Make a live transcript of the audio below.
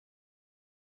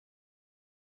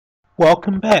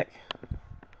Welcome back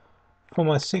for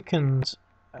my second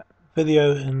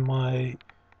video in my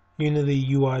Unity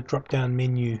UI drop-down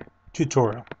menu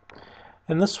tutorial.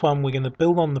 In this one we're going to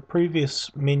build on the previous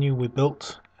menu we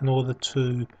built in order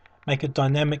to make a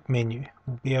dynamic menu.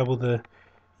 We'll be able to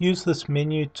use this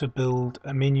menu to build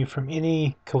a menu from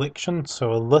any collection,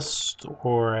 so a list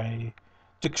or a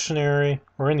dictionary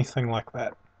or anything like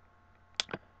that.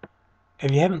 If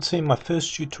you haven't seen my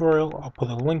first tutorial, I'll put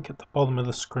a link at the bottom of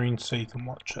the screen so you can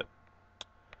watch it.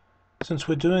 Since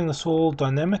we're doing this all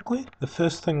dynamically, the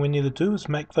first thing we need to do is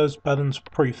make those buttons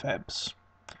prefabs.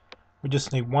 We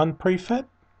just need one prefab.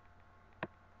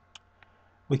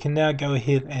 We can now go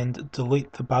ahead and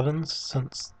delete the buttons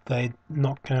since they're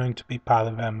not going to be part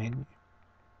of our menu.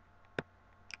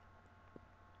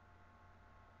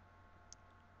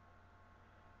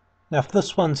 Now if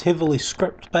this one's heavily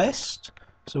script based,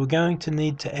 so we're going to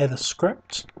need to add a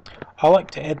script. I like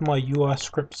to add my UI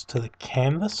scripts to the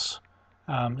canvas.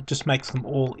 It just makes them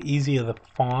all easier to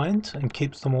find and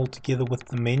keeps them all together with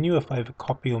the menu if I ever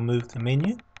copy or move the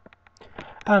menu.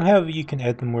 However, you can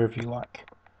add them wherever you like.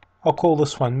 I'll call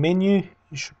this one menu.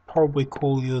 You should probably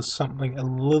call yours something a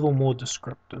little more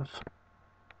descriptive.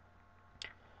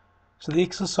 So the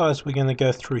exercise we're going to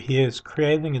go through here is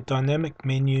creating a dynamic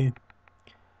menu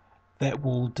that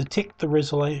will detect the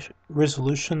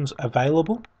resolutions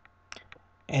available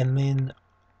and then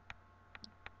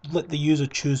let the user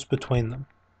choose between them.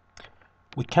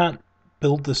 We can't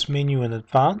build this menu in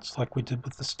advance like we did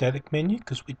with the static menu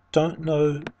because we don't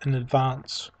know in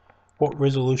advance what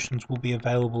resolutions will be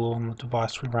available on the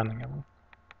device we're running it on.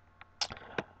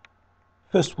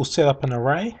 First we'll set up an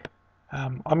array.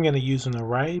 I'm going to use an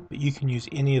array, but you can use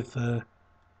any of the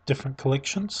different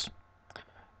collections.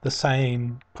 The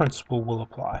same principle will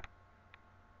apply.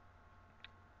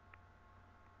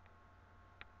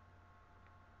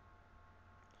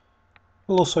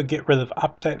 We'll also get rid of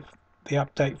the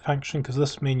update function because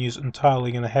this menu is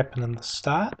entirely going to happen in the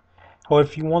start. However,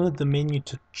 if you wanted the menu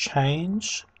to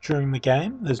change during the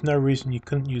game, there's no reason you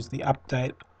couldn't use the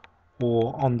update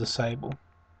or on disable.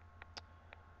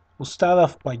 We'll start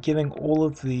off by getting all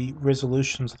of the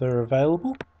resolutions that are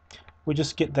available. We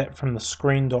just get that from the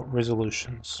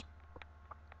screen.resolutions.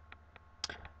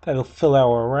 That'll fill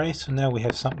our array, so now we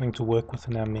have something to work with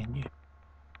in our menu.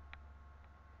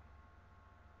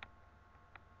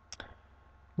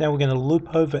 Now we're going to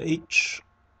loop over each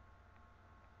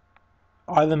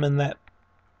item in that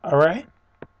array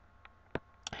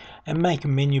and make a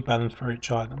menu button for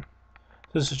each item.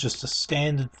 This is just a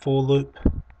standard for loop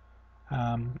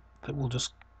that will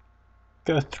just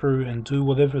go through and do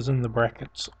whatever's in the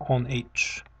brackets on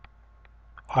each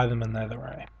item in that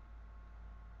array.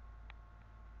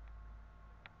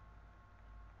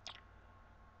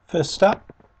 First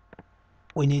up,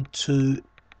 we need to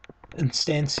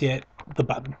instantiate the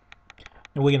button.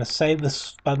 Now we're going to save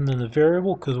this button in a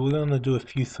variable because we're going to do a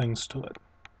few things to it.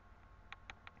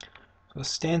 So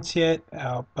instantiate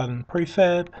our button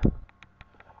prefab.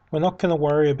 We're not going to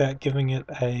worry about giving it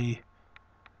a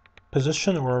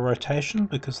position or a rotation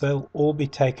because they'll all be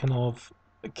taken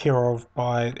care of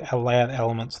by our layout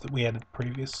elements that we added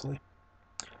previously.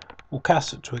 We'll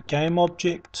cast it to a game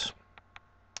object.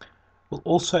 We'll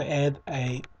also add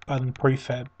a button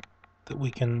prefab that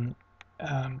we can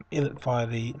edit via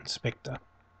the inspector.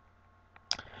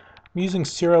 I'm using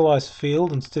serialized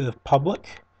field instead of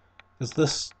public because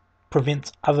this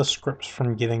prevents other scripts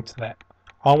from getting to that.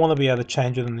 I want to be able to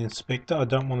change it in the inspector. I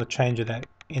don't want to change it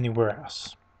anywhere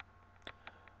else.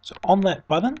 So on that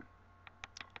button,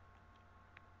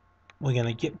 we're going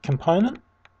to get component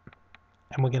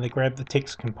and we're going to grab the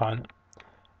text component.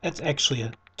 That's actually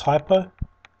a typo.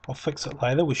 I'll fix it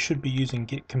later. We should be using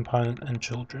get component in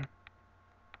children.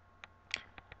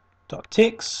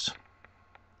 .text,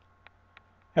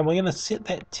 and we're going to set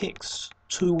that text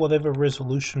to whatever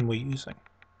resolution we're using.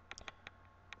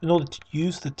 In order to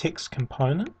use the text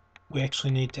component, we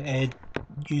actually need to add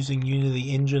using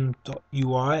Unity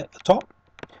Engine.ui at the top.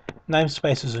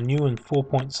 Namespaces are new in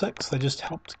 4.6. They just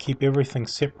help to keep everything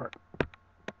separate.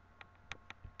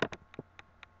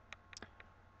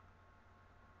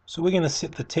 So we're going to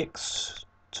set the text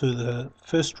to the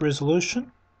first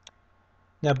resolution.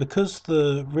 Now because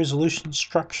the resolution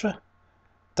structure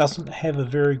doesn't have a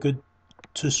very good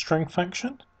toString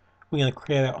function, we're going to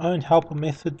create our own helper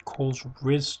method called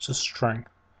res_toString.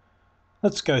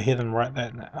 Let's go ahead and write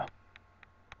that now.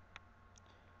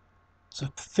 It's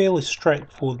a fairly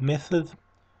straightforward method.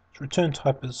 Its return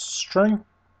type is string,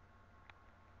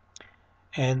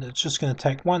 and it's just going to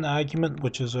take one argument,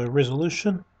 which is a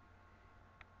resolution,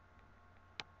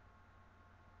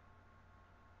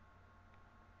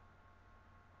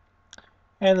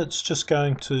 and it's just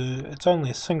going to, it's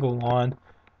only a single line,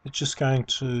 it's just going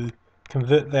to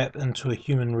convert that into a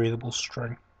human readable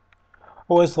string. I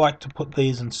always like to put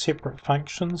these in separate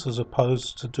functions as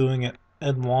opposed to doing it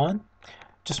in line.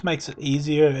 Just makes it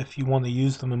easier if you want to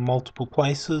use them in multiple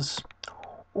places,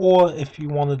 or if you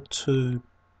wanted to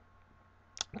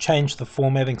change the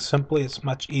formatting simply, it's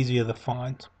much easier to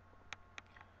find.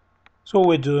 So all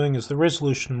we're doing is the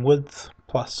resolution width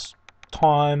plus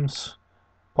times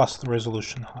plus the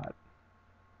resolution height.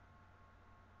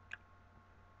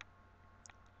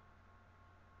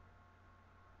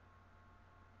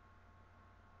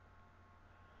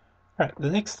 Alright, the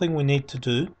next thing we need to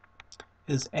do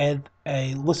is add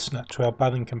a listener to our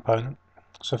button component.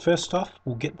 So first off,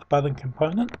 we'll get the button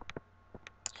component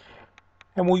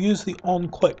and we'll use the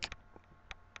onClick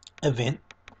event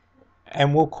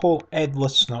and we'll call add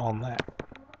listener on that.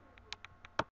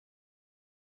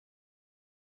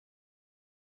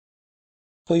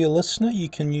 For your listener, you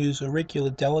can use a regular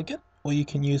delegate or you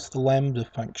can use the lambda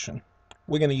function.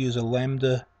 We're going to use a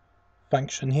lambda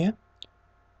function here.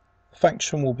 The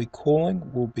function we'll be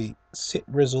calling will be set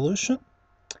resolution,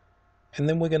 and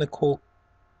then we're going to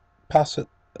pass it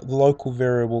the local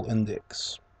variable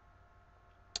index.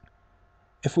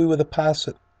 If we were to pass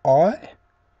it I,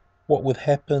 what would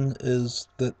happen is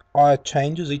that I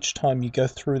changes each time you go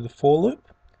through the for loop,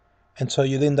 and so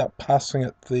you'd end up passing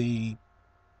it the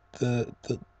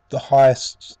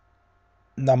highest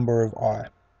number of I.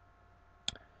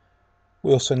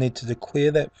 We also need to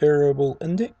declare that variable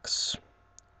index,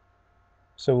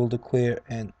 so we'll declare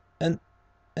an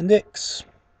index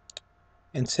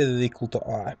and set it equal to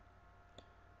I.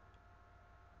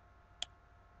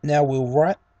 Now we'll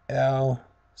write our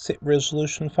set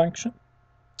resolution function.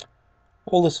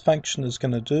 All this function is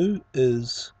going to do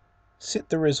is set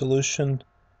the resolution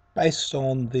based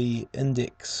on the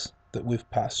index that we've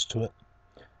passed to it.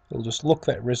 It'll just look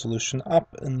that resolution up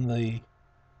in the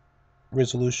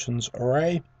resolutions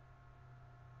array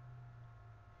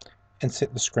and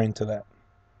set the screen to that.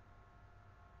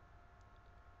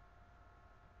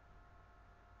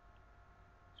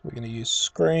 So we're going to use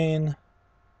screen.set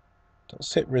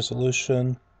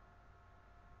resolution.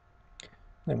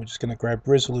 Then we're just going to grab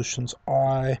resolutions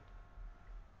I.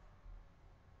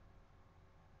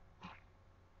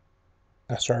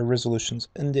 Resolutions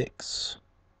index.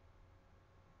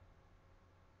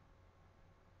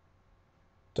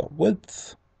 Dot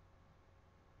width.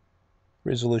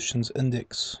 Resolutions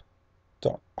index.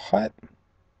 Dot height.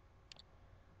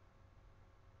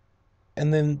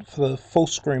 And then for the full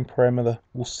screen parameter,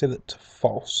 we'll set it to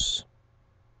false.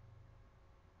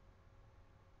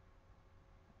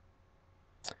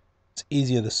 It's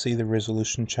easier to see the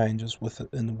resolution changes with it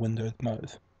in the windowed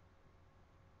mode.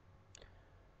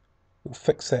 We'll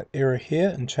fix that error here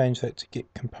and change that to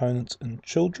get components in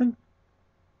children.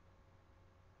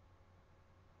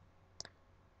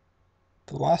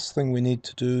 The last thing we need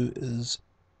to do is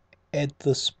add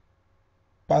this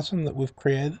button that we've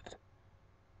created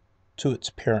to its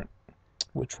parent,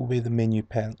 which will be the menu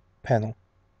panel.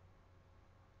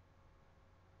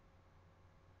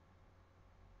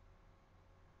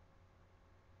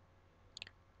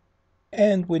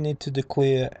 And we need to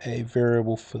declare a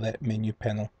variable for that menu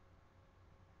panel.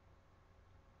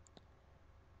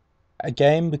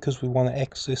 Again, because we want to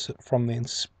access it from the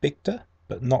inspector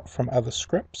but not from other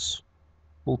scripts,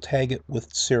 we'll tag it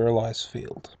with serialize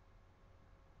field.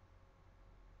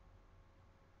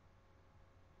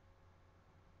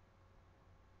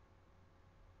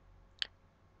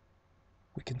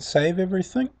 We can save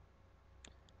everything.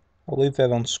 I'll leave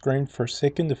that on screen for a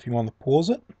second if you want to pause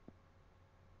it.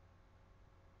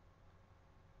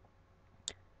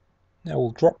 Now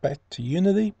we'll drop back to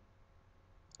Unity.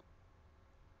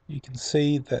 You can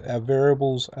see that our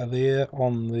variables are there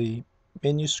on the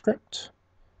menu script.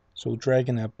 So we'll drag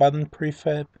in our button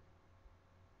prefab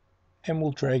and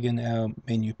we'll drag in our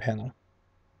menu panel.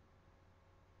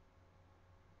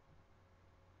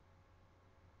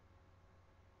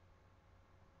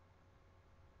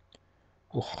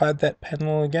 We'll hide that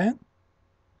panel again.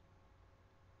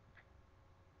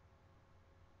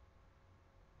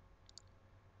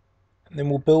 And then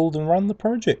we'll build and run the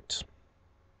project.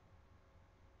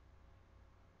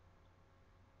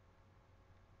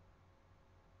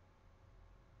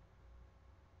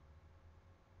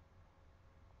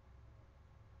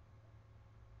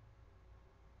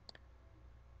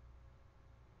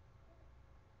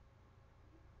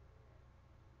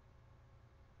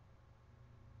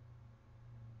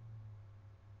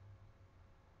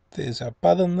 There's our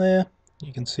button there.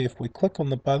 You can see if we click on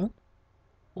the button,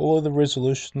 all of the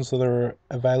resolutions that are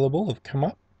available have come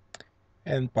up,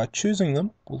 and by choosing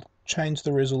them, we'll change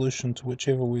the resolution to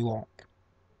whichever we like.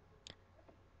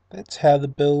 That's how to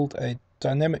build a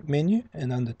dynamic menu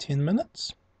in under 10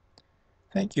 minutes.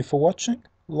 Thank you for watching.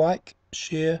 Like,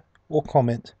 share or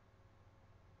comment.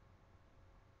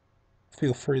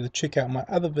 Feel free to check out my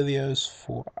other videos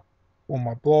on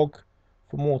my blog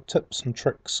for more tips and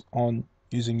tricks on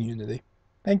using Unity.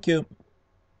 Thank you.